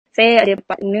Saya ada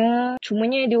partner,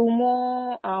 cumanya dia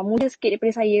umur muda sikit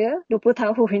daripada saya, 20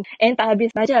 tahun. And tak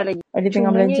habis belajar lagi. Dia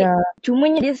tengah belajar.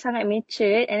 Cumanya dia sangat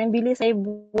matured. And then bila saya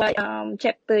buat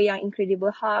chapter yang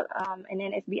Incredible Hulk and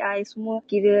then FBI semua,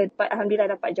 kira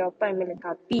Alhamdulillah dapat jawapan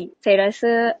melengkapi. Saya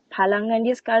rasa halangan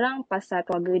dia sekarang pasal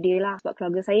keluarga dia lah. Sebab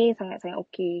keluarga saya sangat-sangat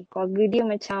okay. Keluarga dia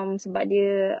macam sebab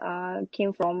dia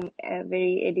came from a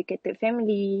very educated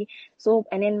family. So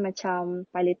and then macam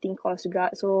piloting course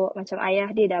juga. So macam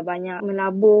ayah dia dah banyak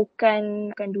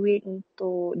melaburkan duit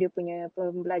untuk dia punya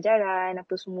pembelajaran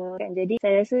apa semua kan. Jadi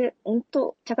saya rasa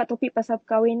untuk cakap topik pasal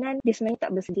perkahwinan, dia sebenarnya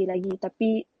tak bersedia lagi,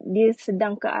 tapi dia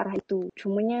sedang ke arah itu.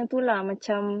 Cumanya itulah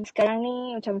macam sekarang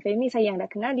ni macam family saya yang dah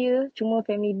kenal dia, cuma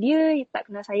family dia tak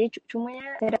kenal saya.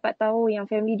 Cumanya saya dapat tahu yang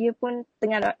family dia pun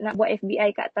tengah nak buat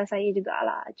FBI kat atas saya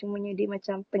jugalah. Cumanya dia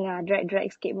macam tengah drag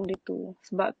sikit benda tu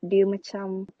sebab dia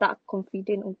macam tak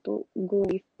confident untuk go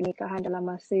with pernikahan dalam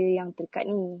masa yang terdekat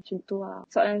ni. Macam tu lah.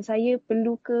 Soalan saya,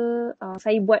 perlu ke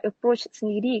saya buat approach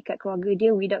sendiri kat keluarga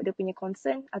dia without dia punya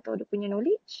consent atau dia punya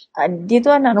knowledge? Dia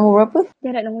tu anak nombor berapa?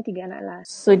 Dia anak nombor 3, anak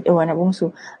last. So, anak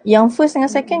bongsu. Yang first dengan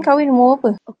second kahwin umur berapa?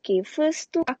 Okay,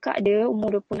 first tu kakak dia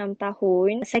umur 26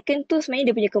 tahun. Second tu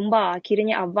sebenarnya dia punya kembar.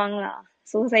 Kiranya abang lah.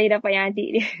 So, saya dapat yang adik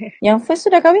dia. Yang first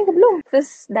tu dah kahwin ke belum?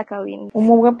 First dah kahwin.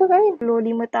 Umur berapa kahwin?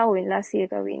 25 tahun last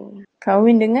year kahwin.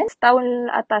 Kahwin dengan?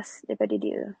 Setahun atas daripada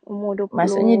dia. Umur 20.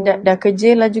 Maksudnya dah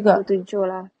kerja lah juga? 27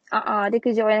 lah. Dia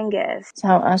kerja oil and gas.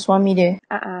 Suami dia?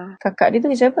 Kakak dia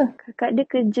tu kerja apa? Kakak dia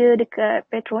kerja dekat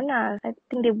Petronas. I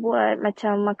think dia buat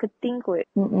macam marketing kot.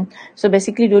 So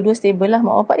basically dua-dua stable lah.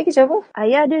 Mak bapak dia kerja apa?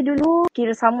 Ayah dia dulu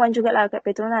kira someone jugalah kat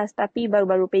Petronas, tapi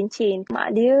baru-baru pencen.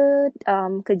 Mak dia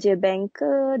kerja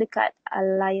banker dekat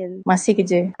Alliance. Masih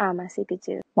kerja? Masih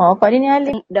kerja. Mak bapak dia ni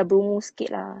alim? Dah berumur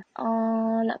sikit lah.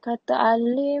 Nak kata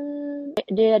alim,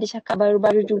 dia ada cakap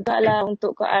baru-baru jugalah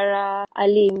untuk ke arah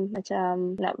alim.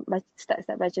 Macam nak start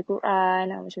baca Quran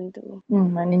macam tu.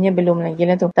 Maknanya belum lagi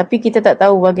lah tu. Tapi kita tak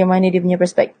tahu bagaimana dia punya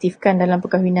perspektif kan dalam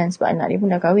perkahwinan, sebab anak dia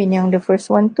pun dah kahwin yang the first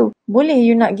one tu. Boleh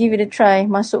you nak give it a try,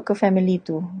 masuk ke family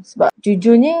tu. Sebab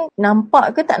jujurnya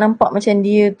nampak ke tak nampak macam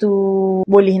dia tu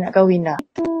boleh nak kahwin dah?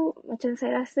 Itu macam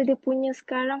saya rasa dia punya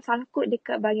sekarang sangkut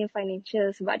dekat bahagian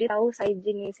financial. Sebab dia tahu saya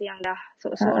jenis yang dah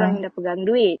seorang yang dah pegang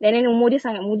duit. Dan umur dia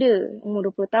sangat muda,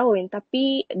 umur 20 tahun.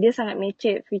 Tapi dia sangat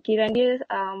mature. Fikiran dia,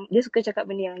 dia suka cakap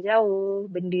benda yang jauh,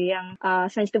 benda yang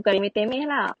sensitif bukan remeh-temeh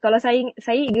lah. Kalau saya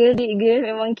girl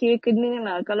memang kira kena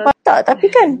lah. Kalau tak, tapi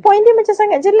kan point dia macam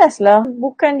sangat jelas lah.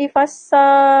 Bukan di fasa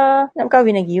nak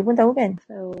kahwin lagi, you pun tahu kan.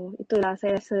 So itulah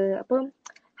saya rasa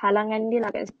halangan dia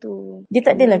lah kat situ. Dia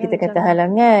tak adalah kita kata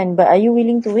halangan, but are you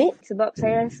willing to wait? Sebab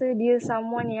saya rasa dia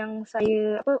someone yang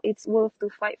saya it's worth to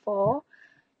fight for.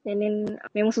 And then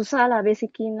memang susah lah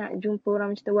basically nak jumpa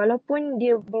orang macam tu. Walaupun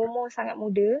dia berumur sangat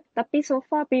muda, tapi so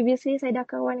far previously saya dah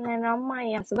kawan dengan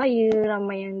ramai yang sebaya,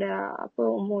 ramai yang dah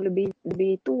umur lebih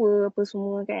tua apa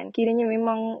semua kan. Kiranya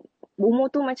memang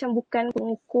umur tu macam bukan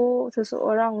pengukur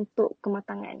seseorang untuk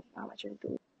kematangan. Macam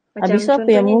tu. Habis tu apa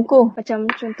yang mengukur?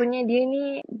 Macam contohnya dia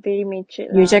ni very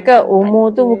mature lah. You cakap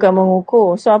umur tu bukan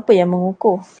mengukur. So apa yang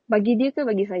mengukur? Bagi dia ke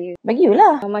bagi saya? Bagi you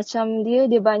lah. Macam dia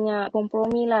banyak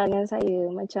kompromi lah dengan saya.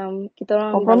 Macam kita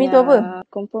orang kompromi banyak, tu apa?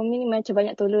 Kompromi ni macam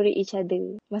banyak tolerate each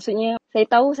other. Maksudnya saya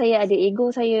tahu saya ada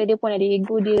ego saya, dia pun ada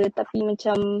ego dia. Tapi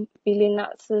macam bila nak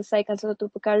selesaikan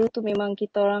sesuatu perkara tu memang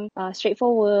kita orang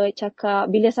straightforward, cakap.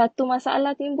 Bila satu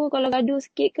masalah timbul, kalau gaduh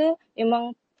sikit ke,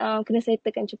 memang kena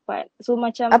settlekan cepat. So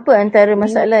macam apa antara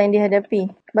masalah yang dihadapi?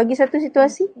 Bagi satu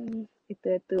situasi?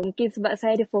 Itu mungkin sebab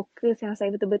saya ada fokus yang saya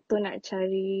betul-betul nak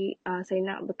cari, saya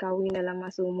nak berkahwin dalam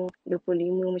masa umur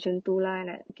 25 macam tu lah.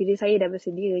 Kira saya dah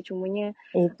bersedia, cumanya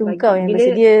itu kau yang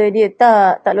bersedia. Dia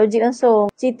tak logik langsung.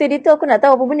 Cerita dia tu aku nak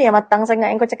tahu apa benda yang matang sangat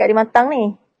yang kau cakap dia matang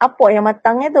ni. Apa yang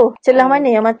matangnya tu? Celah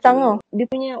mana yang matang tu? Dia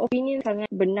punya opinion sangat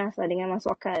benar lah dengan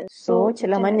masuk akal. So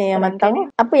celah mana yang matang tu?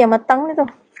 Apa yang matang ni tu?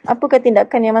 Apakah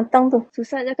tindakan yang matang tu?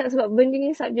 Susah cakap sebab benda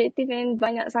ni subjektif dan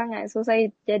banyak sangat. So saya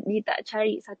jadi tak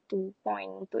cari satu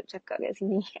point untuk cakap kat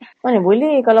sini. Mana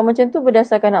boleh. Kalau macam tu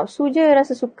berdasarkan nafsu je,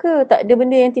 rasa suka. Tak ada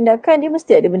benda yang tindakan. Dia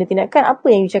mesti ada benda tindakan. Apa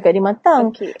yang you cakap dia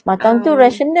matang? Matang tu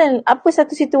rational. Apa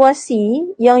satu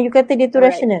situasi yang you kata dia tu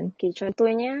rational?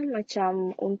 Contohnya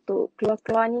macam untuk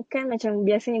keluar-keluar ni kan macam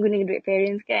biasanya guna duit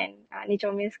parents kan. Ni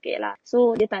comel sikit lah.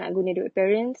 So dia tak nak guna duit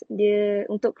parents. Dia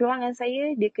untuk keluar dengan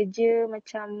saya, dia kerja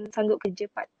macam sanggup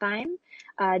kerja part time.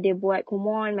 Dia buat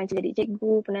kumon macam jadi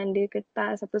cikgu, penanda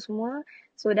kertas apa semua.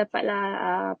 So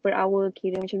dapatlah per hour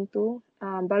kira macam tu.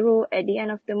 Baru at the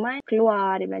end of the month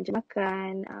keluar, dia belanja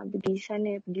makan, pergi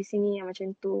sana, pergi sini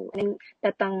macam tu. And then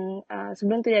datang,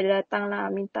 sebelum tu dia ada datang lah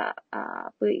minta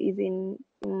izin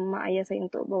mak ayah saya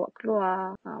untuk bawa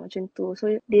keluar, macam tu.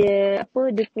 So dia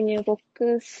punya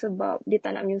fokus sebab dia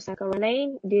tak nak menyusahkan orang lain,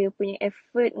 dia punya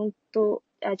effort untuk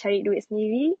cari duit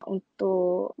sendiri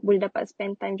untuk boleh dapat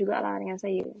spend time jugalah dengan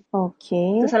saya.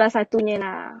 Okay. Itu salah satunya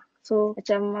lah. So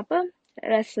macam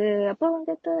rasa orang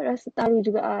kata, rasa tahu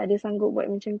juga dia sanggup buat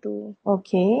macam tu.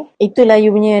 Okay. Itulah you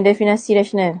punya definasi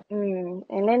rasional.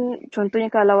 And then contohnya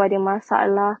kalau ada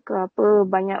masalah ke apa,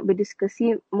 banyak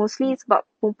berdiskusi, mostly sebab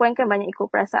perempuan kan banyak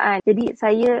ikut perasaan. Jadi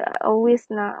saya always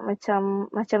nak macam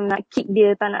nak kick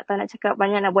dia, tak nak cakap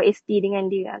banyak, nak buat ST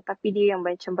dengan dia. Tapi dia yang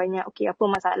macam banyak, okay apa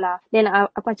masalah, then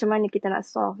macam mana kita nak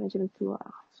solve macam tu lah.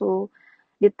 So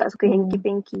dia tak suka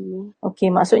hengki-pengki.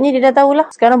 Okay, maksudnya dia dah tahulah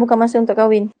sekarang bukan masa untuk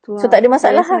kahwin. So tak ada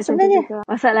masalah lah sebenarnya.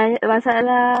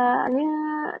 Masalahnya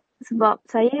sebab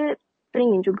saya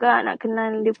teringin juga nak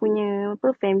kenal dia punya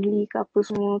family ke apa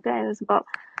semua kan, sebab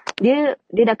dia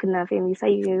dah kenal family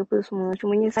saya apa semua,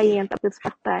 cumanya saya yang tak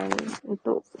berkesempatan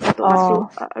untuk masuk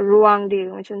ruang dia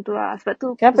macam tu lah. Sebab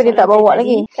tu Kenapa dia tak bawa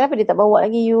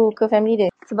lagi you ke family dia?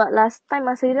 Sebab last time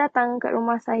masa dia datang kat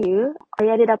rumah saya,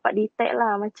 ayah dia dapat detect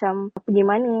lah macam pergi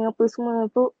mana apa semua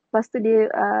tu. Lepas tu dia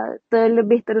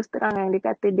terlebih terus terang yang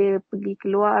dia kata dia pergi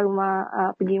keluar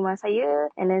rumah, pergi rumah saya,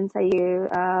 and then saya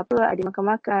ada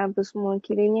makan-makan apa semua.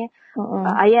 Kiranya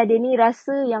ayah dia ni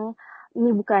rasa yang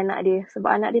ni bukan anak dia,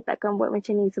 sebab anak dia takkan buat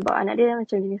macam ni, sebab anak dia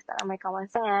macam jenis tak ramai kawan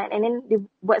sangat, and then dia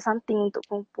buat something untuk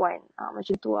perempuan,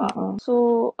 macam tu lah.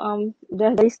 So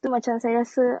dari situ macam saya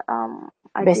rasa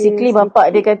basically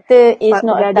bapak dia kata it's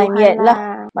not a time yet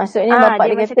lah. Maksudnya bapak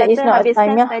dia kata it's not a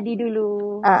time lah. Study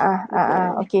dulu.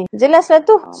 Okay. Jelas lah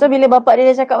tu. So bila bapak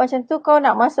dia dah cakap macam tu, kau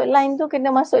nak masuk line tu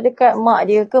kena masuk dekat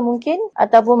mak dia ke mungkin,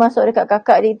 ataupun masuk dekat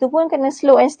kakak dia, itu pun kena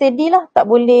slow and steady lah.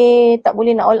 Tak boleh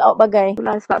nak all out bagai.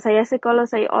 Itulah sebab saya rasa kalau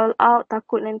saya all out,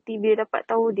 takut nanti dia dapat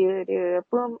tahu dia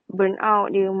burn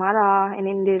out, dia marah, and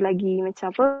then dia lagi macam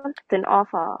turn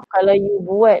off lah.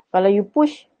 Kalau you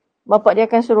push, bapak dia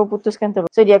akan suruh putuskan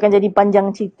terus. So dia akan jadi panjang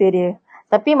cerita dia.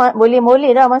 Tapi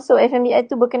boleh dah masuk FMBI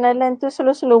tu, berkenalan tu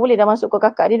slow-slow. Boleh dah masuk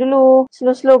ke kakak dia dulu.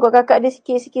 Slow-slow ke kakak dia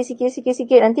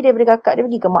sikit. Nanti daripada kakak dia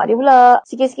pergi ke mak dia pula.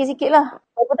 Sikit-sikit lah.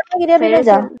 Berapa tahun lagi dia habis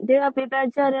belajar? Dia habis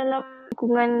belajar dalam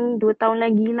kurungan 2 tahun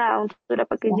lagi lah untuk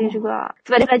dapat kerja juga.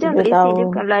 Sebab dia belajar untuk estate, dia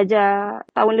bukan belajar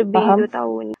tahun lebih, 2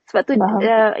 tahun. Sebab tu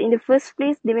in the first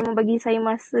place, dia memang bagi saya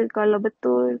masa kalau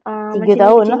betul 3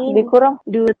 tahun lah, lebih kurang.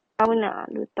 2 tahun lah,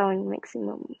 2 tahun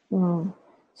maksimum.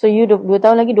 So you 2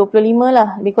 tahun lagi 25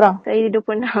 lah, lebih kurang. Saya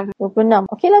 26.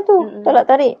 Okey lah tu. Tolak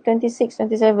tarik 26,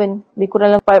 27. Lebih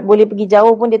kurang boleh pergi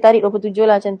jauh pun dia tarik 27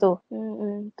 lah macam tu.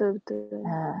 Betul.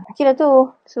 Okey lah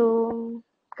tu. So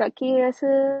Kak K rasa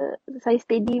saya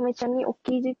steady macam ni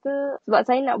okey je ke? Sebab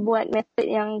saya nak buat method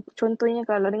yang contohnya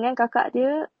kalau dengan kakak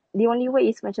dia, the only way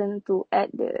is macam to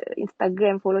add the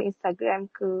Instagram, follow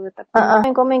Instagram ke. Tapi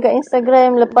komen kat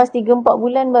Instagram lepas 3-4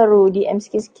 bulan baru DM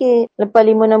sikit-sikit. Lepas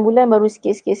 5-6 bulan baru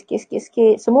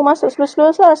sikit-sikit. Semua masuk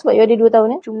slow-slow lah sebab you ada 2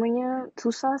 tahun Cumanya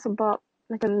susah sebab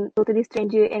macam totally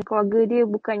stranger, and keluarga dia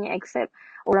bukannya accept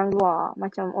orang luar,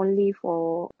 macam only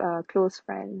for close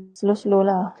friends. Slow-slow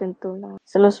lah. Macam tu lah.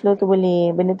 Slow-slow tu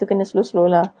boleh. Benda tu kena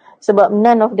slow-slow lah. Sebab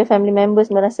none of the family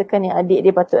members merasakan yang adik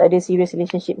dia patut ada serious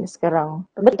relationship sekarang.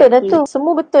 Betul dah tu.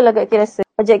 Semua betul lah Kak K rasa.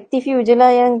 Objektif you je lah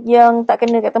yang tak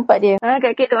kena kat tempat dia.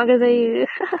 Kak K doakan saya.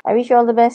 I wish you all the best.